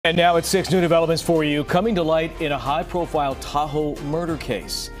And now at 6, new developments for you coming to light in a high-profile Tahoe murder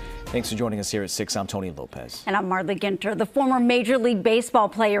case. Thanks for joining us here at 6. I'm Tony Lopez. And I'm Marley Ginter. The former Major League Baseball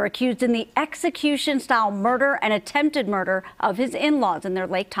player accused in the execution-style murder and attempted murder of his in-laws in their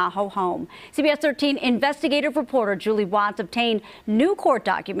Lake Tahoe home. CBS 13 investigative reporter Julie Watts obtained new court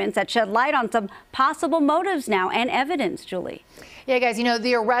documents that shed light on some possible motives now and evidence. Julie. Yeah, guys, you know,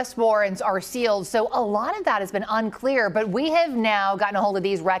 the arrest warrants are sealed, so a lot of that has been unclear. But we have now gotten a hold of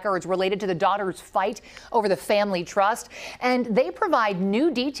these records related to the daughter's fight over the family trust, and they provide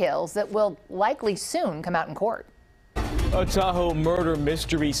new details that will likely soon come out in court. A Tahoe murder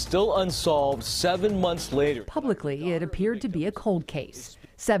mystery still unsolved 7 months later. Publicly, it appeared to be a cold case.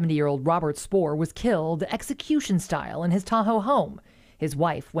 70-year-old Robert Spohr was killed execution style in his Tahoe home. His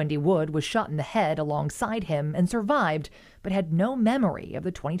wife, Wendy Wood, was shot in the head alongside him and survived, but had no memory of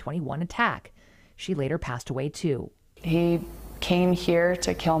the 2021 attack. She later passed away, too. He came here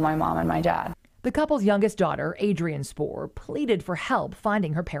to kill my mom and my dad. The couple's youngest daughter, Adrienne Spohr, pleaded for help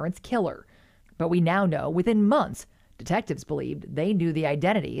finding her parents' killer. But we now know within months, detectives believed they knew the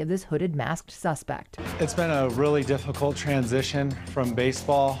identity of this hooded masked suspect. It's been a really difficult transition from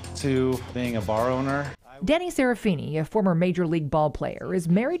baseball to being a bar owner. Danny Serafini, a former Major League ball player, is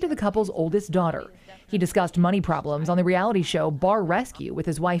married to the couple's oldest daughter. He discussed money problems on the reality show Bar Rescue with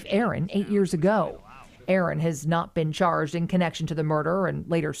his wife Erin 8 years ago. Erin has not been charged in connection to the murder and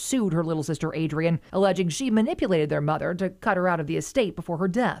later sued her little sister Adrienne, alleging she manipulated their mother to cut her out of the estate before her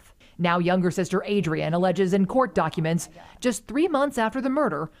death. Now younger sister Adrienne alleges in court documents just 3 months after the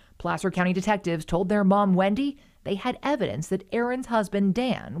murder, Placer County detectives told their mom Wendy they had evidence that Erin's husband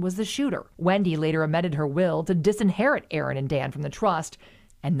Dan was the shooter. Wendy later amended her will to disinherit Erin and Dan from the trust.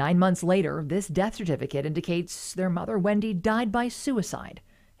 And 9 months later, this death certificate indicates their mother Wendy died by suicide,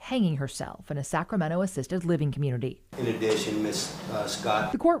 hanging herself in a Sacramento assisted living community. In addition, Ms.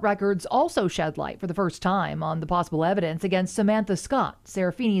 Scott. The court records also shed light for the first time on the possible evidence against Samantha Scott,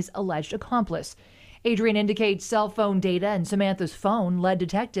 Serafini's alleged accomplice. Adrienne indicates cell phone data and Samantha's phone led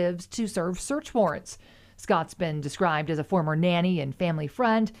detectives to serve search warrants. Scott's been described as a former nanny and family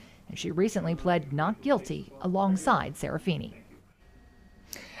friend, and she recently pled not guilty alongside Serafini.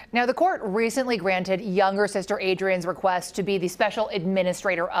 Now, the court recently granted younger sister Adrienne's request to be the special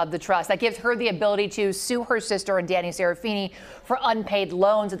administrator of the trust. That gives her the ability to sue her sister and Danny Serafini for unpaid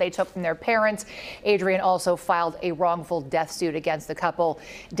loans that they took from their parents. Adrienne also filed a wrongful death suit against the couple.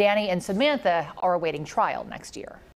 Danny and Samantha are awaiting trial next year.